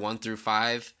guard 1 through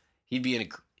 5. He'd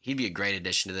be a great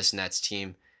addition to this Nets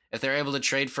team. If they're able to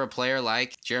trade for a player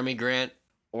like Jeremy Grant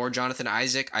or Jonathan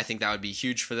Isaac, I think that would be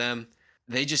huge for them.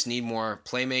 They just need more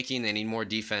playmaking. They need more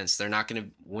defense. They're not going to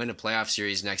win a playoff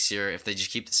series next year if they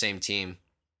just keep the same team.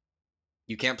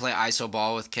 You can't play iso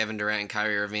ball with Kevin Durant and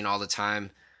Kyrie Irving all the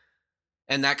time.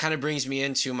 And that kind of brings me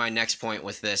into my next point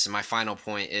with this. And my final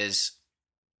point is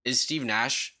Steve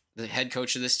Nash the head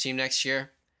coach of this team next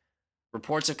year?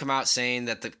 Reports have come out saying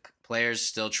that the players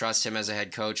still trust him as a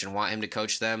head coach and want him to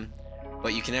coach them.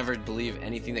 But you can never believe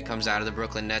anything that comes out of the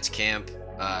Brooklyn Nets camp.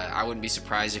 I wouldn't be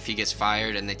surprised if he gets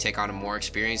fired and they take on a more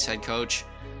experienced head coach.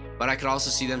 But I could also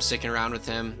see them sticking around with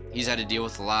him. He's had to deal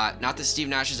with a lot. Not that Steve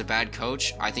Nash is a bad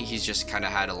coach. I think he's just kind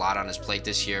of had a lot on his plate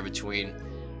this year between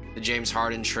the James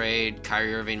Harden trade,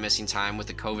 Kyrie Irving missing time with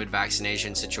the COVID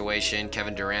vaccination situation,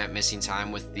 Kevin Durant missing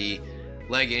time with the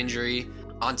leg injury.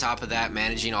 On top of that,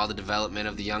 managing all the development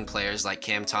of the young players like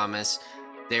Cam Thomas,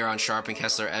 Daron Sharp, and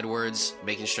Kessler Edwards,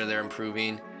 making sure they're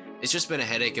improving. It's just been a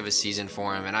headache of a season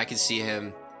for him, and I could see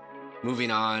him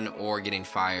moving on or getting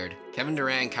fired. Kevin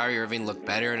Durant and Kyrie Irving look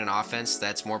better in an offense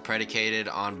that's more predicated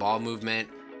on ball movement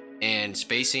and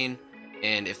spacing.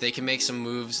 And if they can make some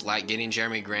moves like getting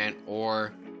Jeremy Grant,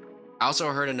 or I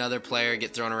also heard another player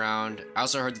get thrown around. I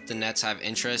also heard that the Nets have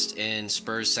interest in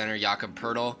Spurs center Jakob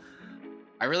Poeltl.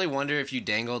 I really wonder if you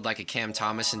dangled like a Cam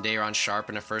Thomas and Daron Sharp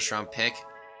in a first-round pick,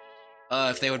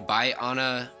 if they would bite on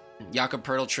a Jakob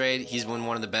Poeltl trade. He's been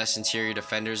one of the best interior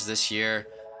defenders this year.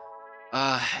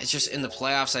 It's just in the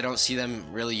playoffs, I don't see them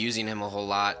really using him a whole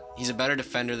lot. He's a better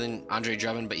defender than Andre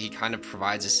Drummond, but he kind of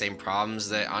provides the same problems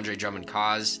that Andre Drummond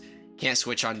caused. Can't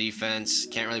switch on defense,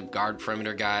 can't really guard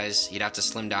perimeter guys. He'd have to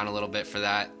slim down a little bit for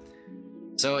that.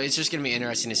 So it's just going to be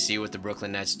interesting to see what the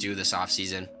Brooklyn Nets do this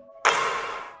offseason.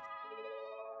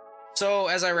 So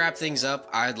as I wrap things up,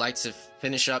 I'd like to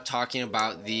finish up talking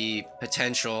about the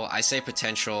potential. I say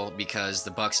potential because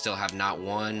the Bucks still have not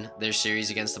won their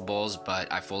series against the Bulls,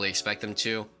 but I fully expect them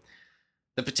to.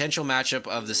 The potential matchup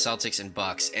of the Celtics and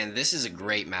Bucks, and this is a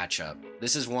great matchup.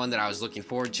 This is one that I was looking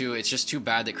forward to. It's just too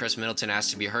bad that Chris Middleton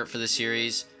has to be hurt for the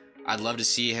series. I'd love to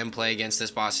see him play against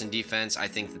this Boston defense. I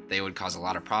think that they would cause a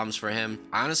lot of problems for him.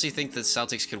 I honestly think that the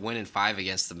Celtics could win in 5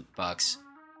 against the Bucks.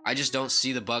 I just don't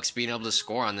see the Bucks being able to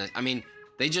score on this. I mean,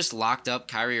 they just locked up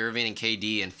Kyrie Irving and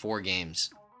KD in 4 games.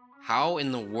 How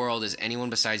in the world is anyone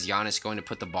besides Giannis going to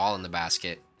put the ball in the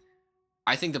basket?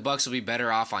 I think the Bucks will be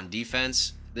better off on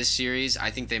defense this series. I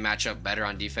think they match up better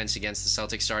on defense against the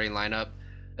Celtics starting lineup,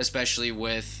 especially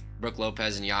with Brook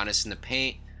Lopez and Giannis in the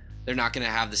paint. They're not going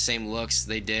to have the same looks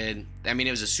they did. I mean,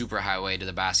 it was a super highway to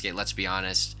the basket, let's be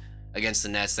honest, against the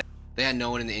Nets. They had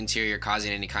no one in the interior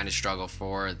causing any kind of struggle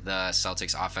for the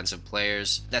Celtics offensive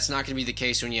players. That's not going to be the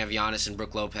case when you have Giannis and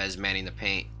Brook Lopez manning the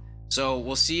paint. So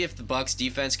we'll see if the Bucks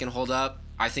defense can hold up.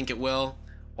 I think it will.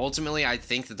 Ultimately, I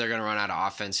think that they're going to run out of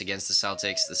offense against the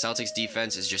Celtics. The Celtics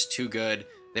defense is just too good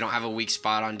They don't have a weak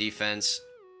spot on defense.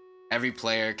 Every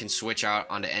player can switch out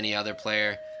onto any other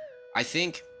player. I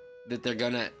think that they're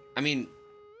gonna,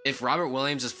 if Robert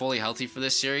Williams is fully healthy for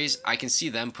this series, I can see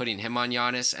them putting him on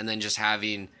Giannis and then just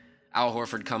having Al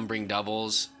Horford come bring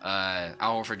doubles. Al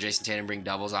Horford, Jason Tatum bring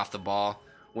doubles off the ball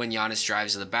when Giannis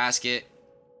drives to the basket.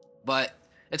 But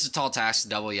it's a tall task to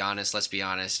double Giannis, let's be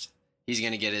honest. He's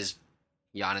going to get his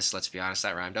Giannis, let's be honest,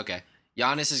 that rhymed. Okay.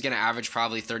 Giannis is going to average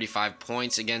probably 35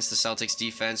 points against the Celtics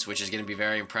defense, which is going to be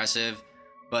very impressive,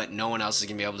 but no one else is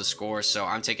going to be able to score, so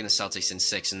I'm taking the Celtics in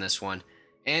 6 in this one.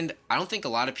 And I don't think a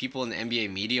lot of people in the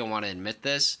NBA media want to admit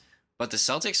this, but the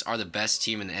Celtics are the best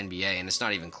team in the NBA, and it's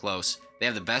not even close. They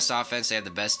have the best offense, they have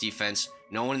the best defense.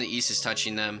 No one in the East is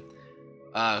touching them.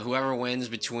 Whoever wins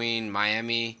between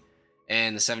Miami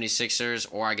and the 76ers,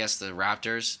 or I guess the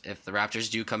Raptors, if the Raptors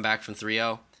do come back from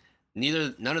 3-0,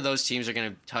 none of those teams are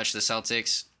going to touch the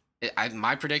Celtics.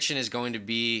 My prediction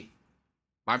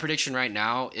right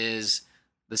now is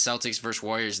the Celtics versus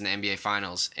Warriors in the NBA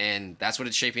Finals, and that's what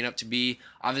it's shaping up to be.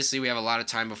 Obviously, we have a lot of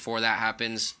time before that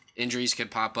happens. Injuries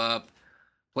could pop up.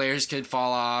 Players could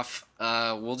fall off.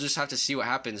 We'll just have to see what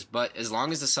happens. But as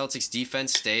long as the Celtics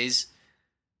defense stays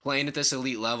playing at this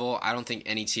elite level, I don't think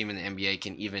any team in the NBA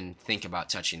can even think about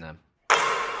touching them.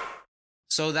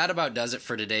 So that about does it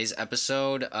for today's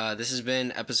episode. This has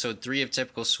been episode 3 of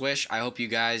Typical Swish. I hope you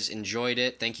guys enjoyed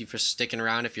it. Thank you for sticking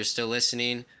around if you're still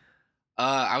listening.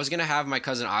 I was going to have my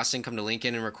cousin Austin come to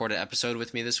Lincoln and record an episode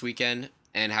with me this weekend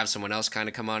and have someone else kind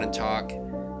of come on and talk.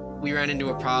 We ran into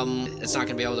a problem. It's not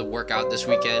going to be able to work out this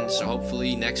weekend, so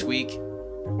hopefully next week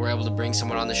we're able to bring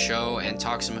someone on the show and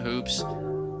talk some hoops.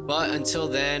 But until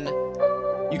then,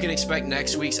 you can expect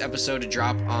next week's episode to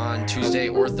drop on Tuesday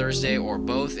or Thursday or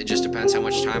both. It just depends how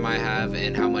much time I have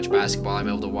and how much basketball I'm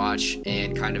able to watch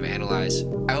and kind of analyze.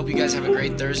 I hope you guys have a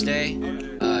great Thursday.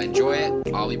 Enjoy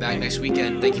it. I'll be back next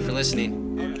weekend. Thank you for listening.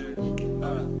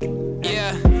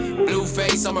 Yeah, blue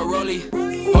face, I'm a rollie.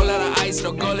 Whole lot of ice,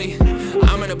 no goalie.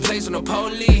 I'm in a place with no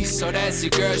police, so that's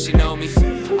your girl, she know me.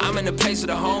 I'm in a place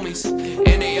with the homies,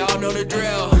 and they all know the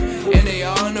drill, and they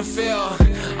all in the field.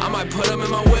 I might put them in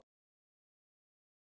my will.